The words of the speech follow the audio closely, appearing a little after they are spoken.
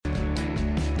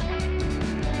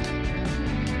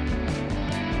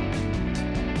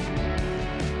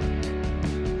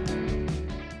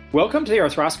Welcome to the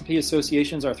Arthroscopy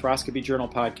Association's Arthroscopy Journal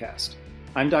podcast.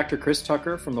 I'm Dr. Chris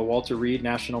Tucker from the Walter Reed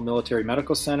National Military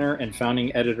Medical Center and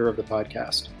founding editor of the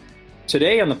podcast.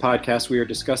 Today on the podcast, we are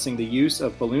discussing the use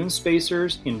of balloon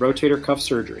spacers in rotator cuff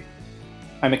surgery.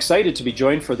 I'm excited to be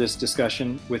joined for this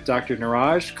discussion with Dr.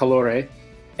 Niraj Kallore,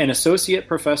 an associate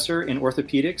professor in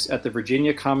orthopedics at the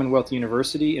Virginia Commonwealth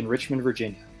University in Richmond,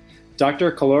 Virginia.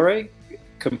 Dr. Kallore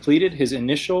completed his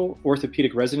initial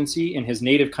orthopedic residency in his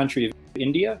native country of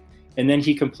India, and then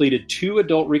he completed 2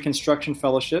 adult reconstruction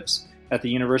fellowships at the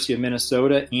University of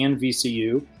Minnesota and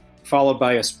VCU, followed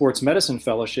by a sports medicine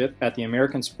fellowship at the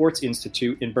American Sports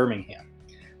Institute in Birmingham.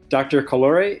 Dr.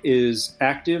 Kallore is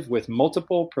active with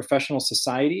multiple professional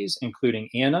societies, including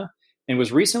ANA, and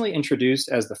was recently introduced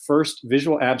as the first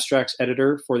visual abstracts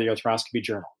editor for the Arthroscopy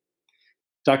Journal.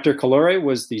 Dr. Kallore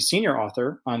was the senior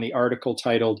author on the article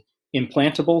titled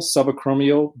Implantable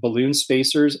Subacromial Balloon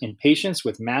Spacers in Patients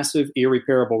with Massive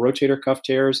Irreparable Rotator Cuff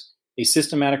Tears, a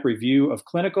Systematic Review of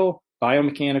Clinical,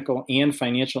 Biomechanical, and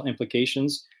Financial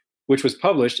Implications, which was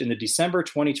published in the December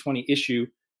 2020 issue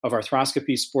of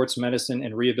Arthroscopy, Sports Medicine,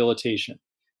 and Rehabilitation,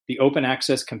 the open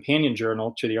access companion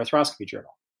journal to the Arthroscopy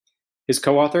Journal. His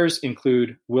co-authors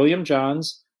include William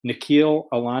Johns, Nikhil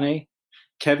Alane,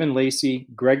 Kevin Lacey,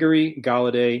 Gregory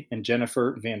Galladay, and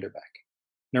Jennifer Vanderbeck.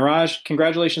 Niraj,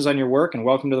 congratulations on your work and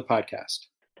welcome to the podcast.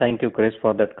 Thank you, Chris,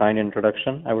 for that kind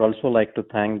introduction. I would also like to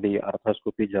thank the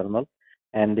Arthroscopy Journal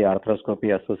and the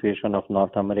Arthroscopy Association of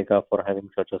North America for having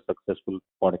such a successful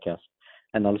podcast.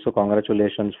 And also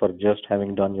congratulations for just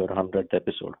having done your 100th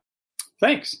episode.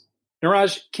 Thanks.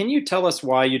 Niraj, can you tell us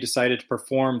why you decided to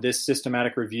perform this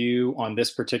systematic review on this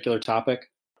particular topic?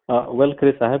 Well,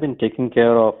 Chris, I have been taking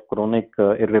care of chronic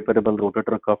irreparable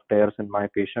rotator cuff tears in my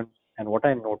patients. And what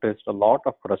I noticed, a lot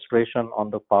of frustration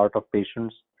on the part of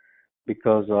patients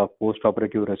because of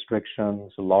post-operative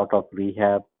restrictions, a lot of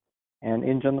rehab, and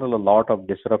in general, a lot of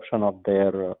disruption of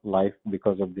their life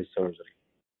because of this surgery.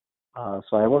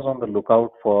 So I was on the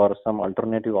lookout for some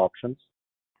alternative options.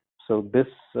 So this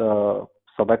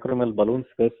subacromial balloon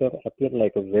spacer appeared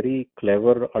like a very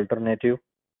clever alternative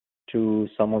to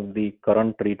some of the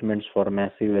current treatments for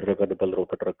massive irreparable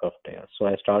rotator cuff tears. So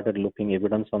I started looking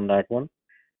evidence on that one,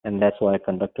 and that's why I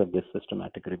conducted this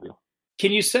systematic review.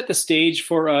 Can you set the stage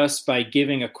for us by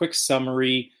giving a quick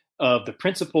summary of the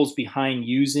principles behind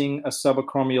using a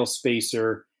subacromial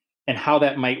spacer and how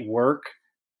that might work,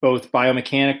 both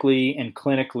biomechanically and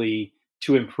clinically,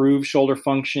 to improve shoulder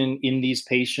function in these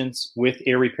patients with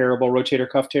irreparable rotator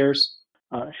cuff tears?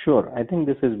 Sure. I think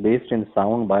this is based in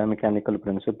sound biomechanical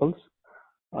principles.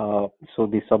 So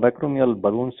the subacromial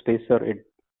balloon spacer, it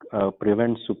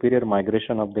prevents superior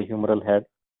migration of the humeral head.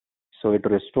 So it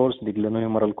restores the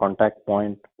glenohumeral contact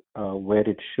point where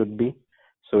it should be.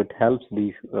 So it helps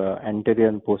the anterior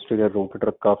and posterior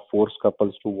rotator cuff force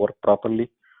couples to work properly.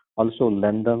 Also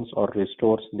lengthens or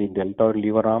restores the deltoid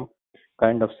lever arm,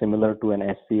 kind of similar to an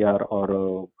SCR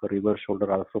or a reverse shoulder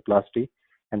arthroplasty,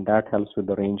 and that helps with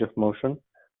the range of motion.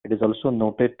 It is also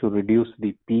noted to reduce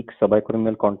the peak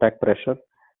subacromial contact pressure,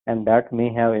 and that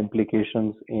may have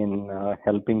implications in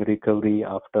helping recovery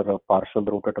after a partial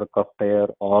rotator cuff tear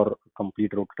or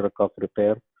complete rotator cuff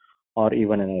repair or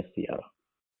even an SCR.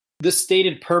 The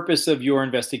stated purpose of your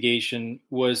investigation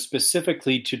was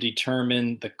specifically to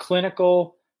determine the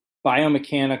clinical,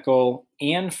 biomechanical,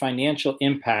 and financial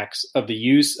impacts of the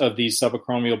use of these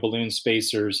subacromial balloon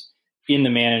spacers in the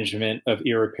management of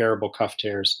irreparable cuff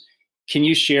tears. Can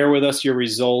you share with us your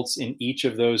results in each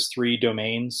of those 3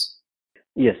 domains?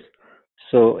 Yes.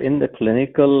 So in the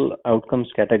clinical outcomes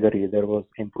category, there was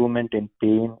improvement in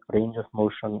pain, range of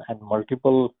motion, and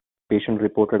multiple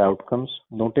patient-reported outcomes.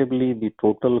 Notably, the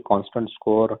total constant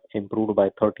score improved by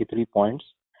 33 points,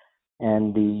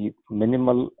 and the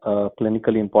minimal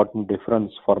clinically important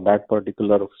difference for that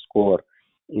particular score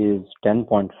is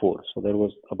 10.4. So there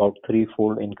was about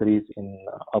 3-fold increase in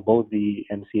above the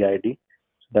MCID.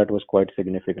 So that was quite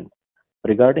significant.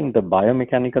 Regarding the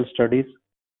biomechanical studies,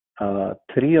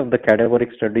 3 of the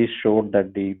cadaveric studies showed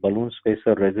that the balloon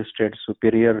spacer resisted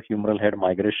superior humeral head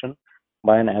migration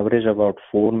by an average about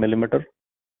 4 millimeter.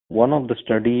 One of the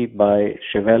study by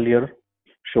Chevalier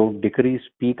showed decreased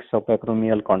peak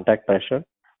subacromial contact pressure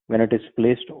when it is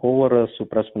placed over a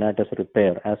supraspinatus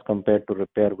repair as compared to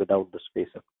repair without the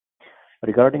spacer.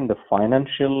 Regarding the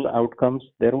financial outcomes,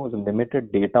 there was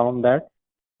limited data on that,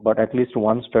 but at least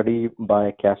one study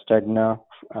by Castagna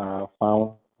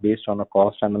found, based on a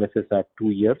cost analysis at 2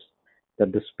 years,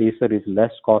 that the spacer is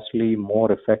less costly,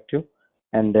 more effective,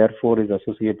 and therefore is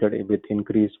associated with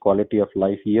increased quality of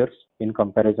life years in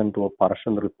comparison to a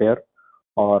partial repair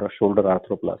or shoulder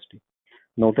arthroplasty.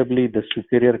 Notably, the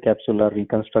superior capsular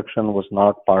reconstruction was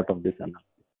not part of this analysis.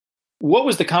 What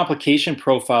was the complication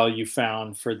profile you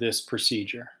found for this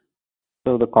procedure?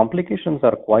 So the complications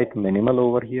are quite minimal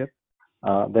over here.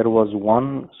 There was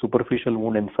one superficial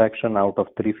wound infection out of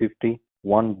 350,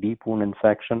 one deep wound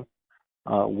infection.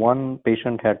 One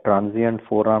patient had transient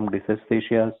forearm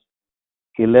dysesthesias.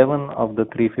 11 of the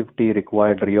 350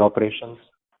 required reoperations,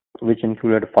 which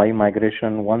included 5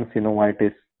 migration, 1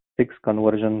 synovitis, 6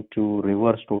 conversion to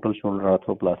reverse total shoulder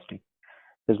arthroplasty.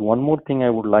 There's one more thing I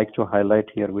would like to highlight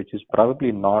here, which is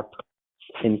probably not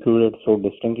included so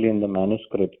distinctly in the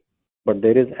manuscript, but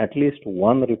there is at least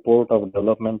one report of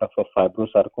development of a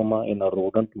fibrosarcoma in a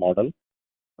rodent model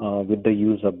with the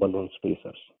use of balloon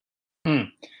spacers.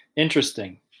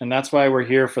 Interesting. And that's why we're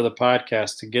here for the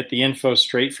podcast, to get the info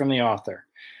straight from the author.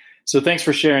 So thanks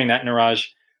for sharing that, Niraj.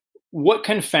 What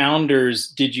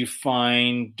confounders did you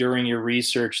find during your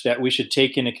research that we should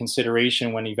take into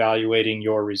consideration when evaluating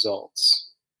your results?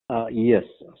 Yes.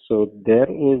 So there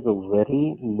is a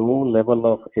very low level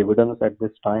of evidence at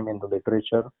this time in the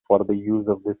literature for the use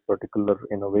of this particular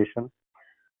innovation.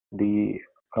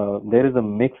 There is a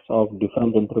mix of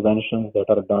different interventions that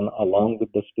are done along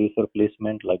with the spacer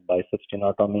placement, like biceps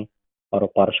tenotomy or a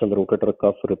partial rotator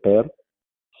cuff repair.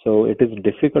 So it is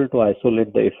difficult to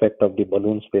isolate the effect of the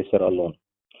balloon spacer alone.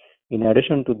 In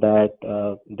addition to that,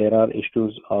 there are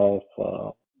issues of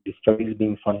the studies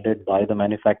being funded by the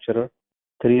manufacturer.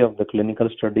 3 of the clinical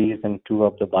studies and 2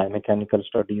 of the biomechanical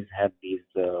studies had these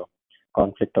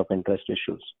conflict of interest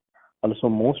issues. Also,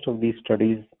 most of these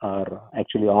studies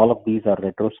all of these are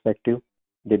retrospective.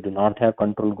 They do not have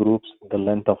control groups. The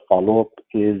length of follow-up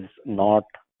is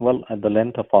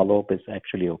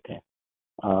actually okay.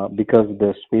 Because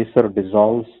the spacer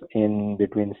dissolves in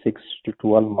between 6 to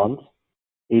 12 months.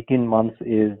 18 months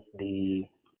is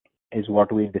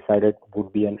what we decided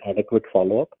would be an adequate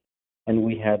follow-up, and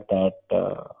we had that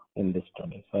in this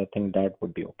study. So I think that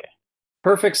would be okay.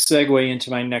 Perfect segue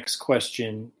into my next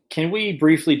question. Can we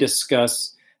briefly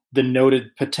discuss the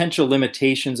noted potential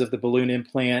limitations of the balloon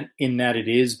implant in that it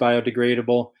is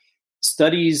biodegradable?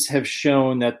 Studies have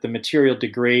shown that the material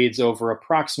degrades over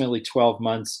approximately 12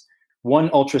 months. One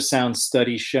ultrasound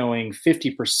study showing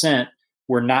 50%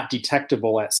 were not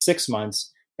detectable at 6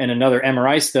 months, and another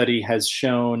MRI study has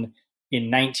shown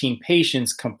in 19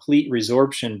 patients complete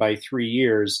resorption by 3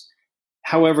 years.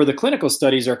 However, the clinical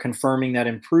studies are confirming that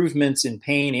improvements in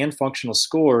pain and functional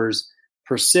scores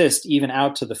persist even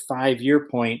out to the 5-year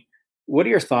point. What are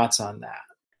your thoughts on that?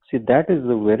 See, that is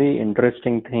a very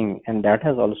interesting thing, and that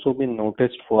has also been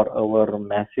noticed for our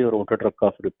massive rotator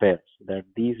cuff repairs, that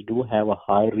these do have a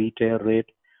high re-tear rate,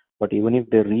 but even if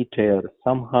they re-tear,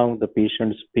 somehow the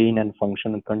patient's pain and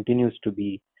function continues to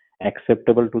be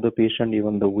acceptable to the patient,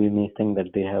 even though we may think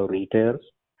that they have re-tears.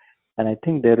 And I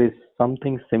think there is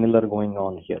something similar going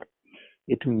on here.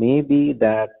 It may be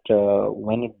that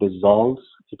when it dissolves,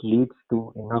 it leads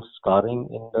to enough scarring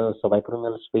in the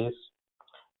subacromial space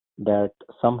that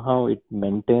somehow it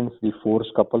maintains the force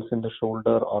couples in the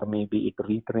shoulder, or maybe it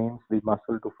retrains the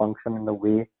muscle to function in a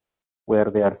way where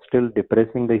they are still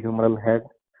depressing the humeral head.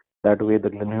 That way the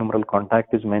glenohumeral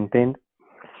contact is maintained.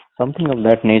 Something of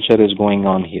that nature is going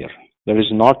on here. That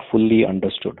is not fully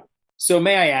understood. So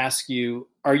may I ask you,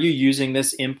 are you using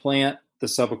this implant, the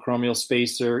subacromial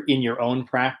spacer, in your own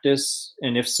practice?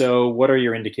 And if so, what are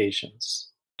your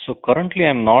indications? So currently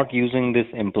I'm not using this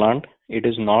implant. It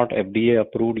is not FDA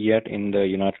approved yet in the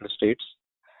United States.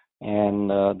 And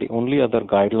the only other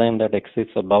guideline that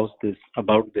exists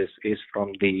about this is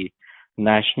from the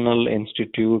National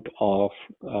Institute of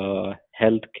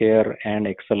Healthcare and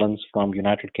Excellence from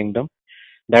United Kingdom.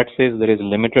 That says there is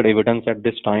limited evidence at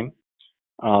this time.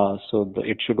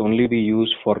 It should only be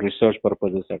used for research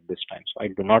purposes at this time. So I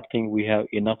do not think we have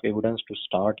enough evidence to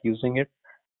start using it,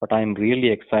 but I'm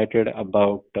really excited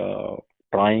about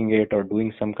trying it or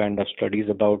doing some kind of studies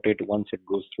about it once it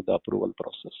goes through the approval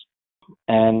process.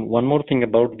 And one more thing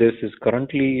about this is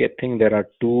currently I think there are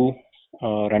 2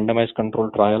 randomized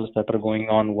controlled trials that are going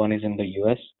on. One is in the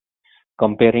US,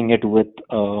 comparing it with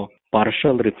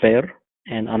partial repair,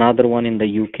 and another one in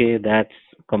the UK that's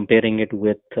comparing it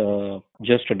with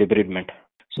just a debridement.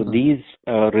 So these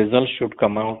results should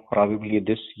come out probably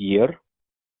this year,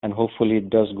 and hopefully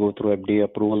it does go through FDA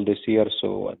approval this year.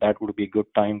 So that would be a good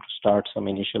time to start some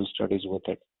initial studies with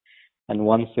it. And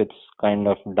once it's kind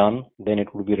of done, then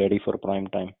it would be ready for prime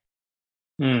time.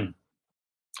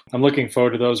 I'm looking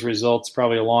forward to those results,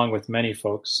 probably along with many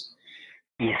folks.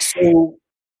 Yes. So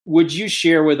would you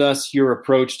share with us your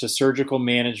approach to surgical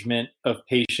management of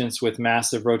patients with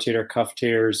massive rotator cuff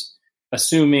tears,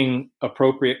 assuming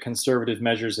appropriate conservative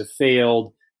measures have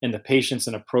failed? and the patient's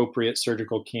an appropriate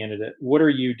surgical candidate. What are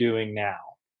you doing now?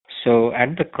 So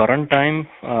at the current time,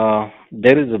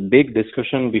 there is a big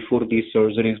discussion before these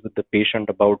surgeries with the patient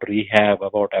about rehab,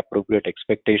 about appropriate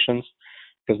expectations,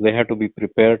 because they have to be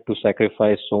prepared to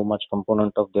sacrifice so much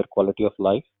component of their quality of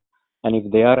life. And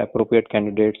if they are appropriate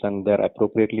candidates and they're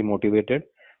appropriately motivated,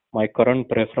 my current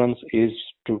preference is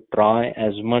to try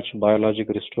as much biologic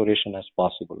restoration as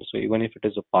possible. So even if it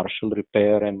is a partial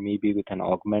repair and maybe with an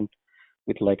augment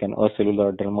with like an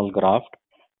acellular dermal graft,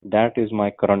 that is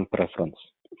my current preference.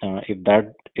 If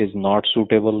that is not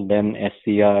suitable, then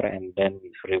SCR and then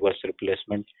reverse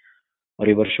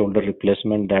shoulder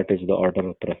replacement, that is the order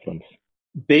of preference.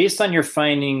 Based on your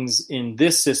findings in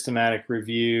this systematic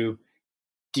review,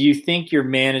 do you think your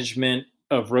management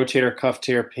of rotator cuff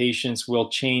tear patients will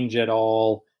change at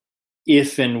all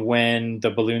if and when the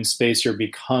balloon spacer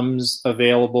becomes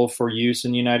available for use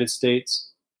in the United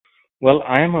States? Well,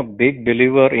 I am a big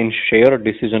believer in shared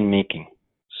decision making.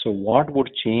 So what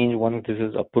would change once this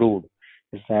is approved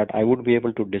is that I would be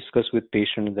able to discuss with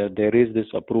patients that there is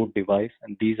this approved device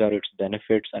and these are its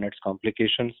benefits and its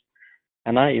complications.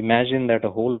 And I imagine that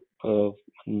a whole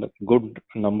good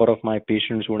number of my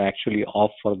patients would actually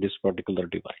opt for this particular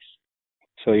device.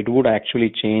 So it would actually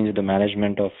change the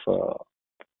management of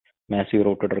massive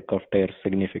rotator cuff tear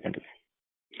significantly.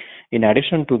 In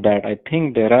addition to that, I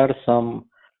think there are some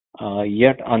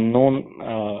yet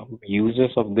unknown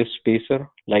uses of this spacer,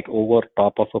 like over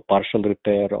top of a partial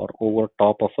repair or over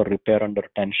top of a repair under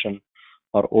tension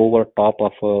or over top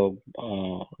of a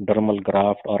dermal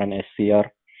graft or an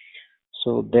SCR.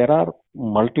 So there are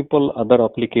multiple other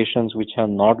applications which have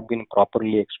not been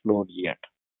properly explored yet.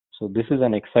 So this is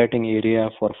an exciting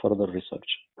area for further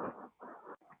research.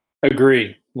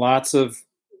 Agree. Lots of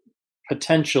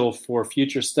potential for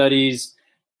future studies,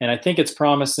 and I think it's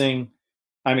promising.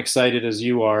 I'm excited as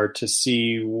you are to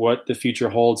see what the future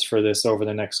holds for this over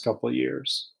the next couple of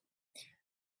years.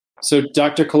 So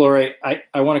Dr. Kalluri,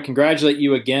 I want to congratulate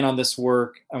you again on this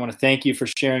work. I want to thank you for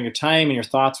sharing your time and your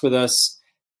thoughts with us.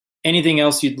 Anything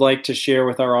else you'd like to share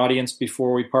with our audience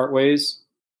before we part ways?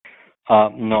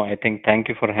 No, I think thank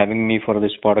you for having me for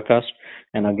this podcast.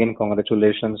 And again,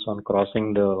 congratulations on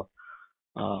crossing the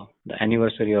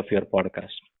anniversary of your podcast.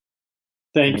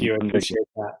 Thank you. I appreciate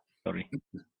that. Sorry.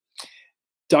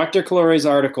 Dr. Kalluri's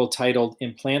article titled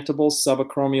Implantable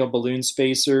Subacromial Balloon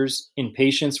Spacers in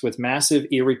Patients with Massive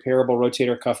Irreparable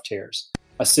Rotator Cuff Tears,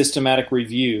 a systematic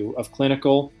review of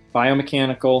clinical,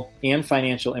 biomechanical, and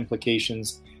financial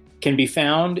implications, can be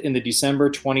found in the December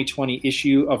 2020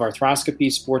 issue of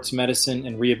Arthroscopy, Sports Medicine,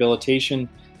 and Rehabilitation,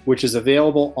 which is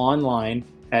available online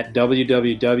at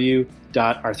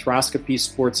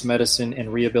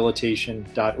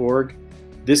www.arthroscopysportsmedicineandrehabilitation.org.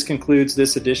 This concludes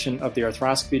this edition of the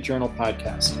Arthroscopy Journal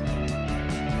podcast.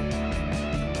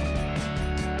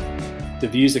 The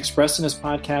views expressed in this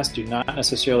podcast do not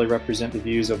necessarily represent the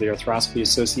views of the Arthroscopy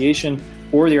Association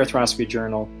or the Arthroscopy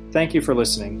Journal. Thank you for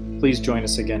listening. Please join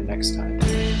us again next time.